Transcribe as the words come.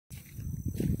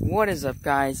What is up,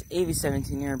 guys?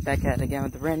 AV17 here, back at it again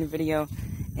with a brand new video,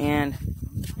 and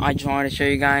I just wanted to show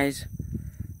you guys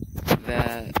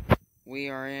that we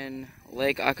are in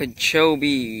Lake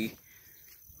Okeechobee.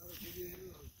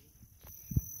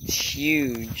 It's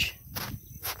huge.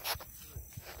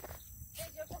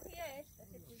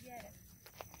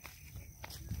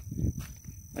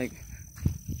 Like,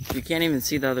 you can't even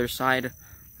see the other side,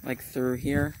 like through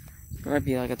here. There might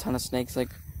be like a ton of snakes, like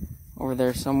over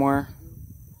there somewhere.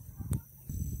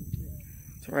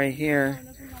 It's right here.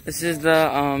 This is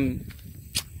the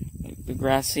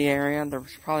grassy area.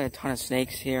 There's probably a ton of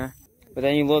snakes here. But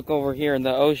then you look over here and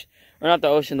the ocean, or not the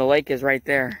ocean, the lake is right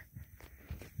there.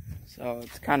 So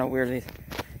it's kind of weird.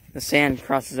 The sand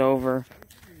crosses over.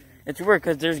 It's weird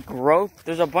because there's growth.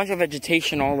 There's a bunch of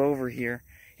vegetation all over here.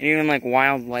 And even like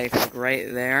wildlife, like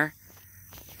right there.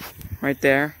 Right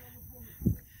there.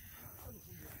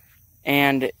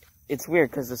 And it's weird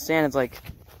because the sand is like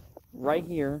right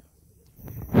here.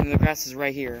 And the grass is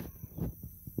right here.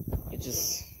 It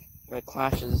just like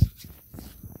clashes.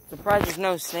 Surprised there's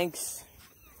no snakes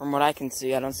from what I can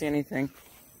see. I don't see anything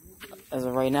as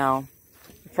of right now.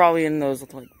 Probably in those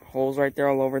like holes right there,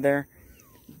 all over there.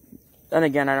 Then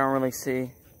again, I don't really see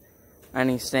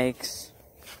any snakes.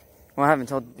 Well, I haven't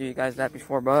told you guys that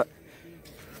before, but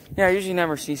yeah, I usually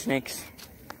never see snakes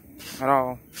at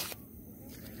all.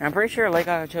 And I'm pretty sure Lake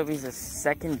Okeechobee is the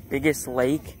second biggest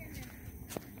lake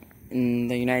in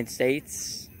the United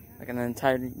States, like in the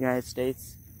entire United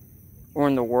States, or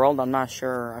in the world. I'm not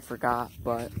sure. I forgot,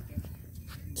 but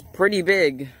it's pretty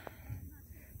big.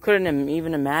 Couldn't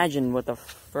even imagine what the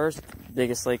first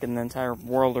biggest lake in the entire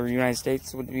world or United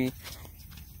States would be.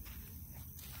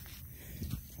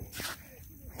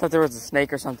 I thought there was a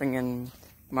snake or something in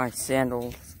my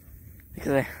sandals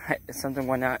because something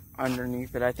went out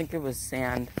underneath it. I think it was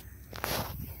sand.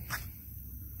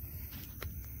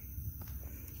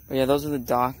 But yeah, those are the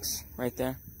docks right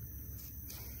there.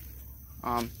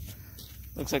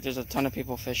 Looks like there's a ton of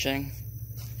people fishing.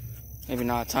 Maybe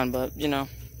not a ton, but you know.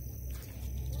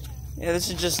 Yeah, this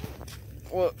is just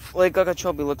what Lake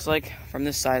Okeechobee looks like, from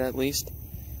this side at least.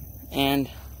 And,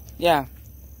 yeah,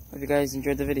 hope you guys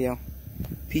enjoyed the video.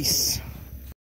 Peace.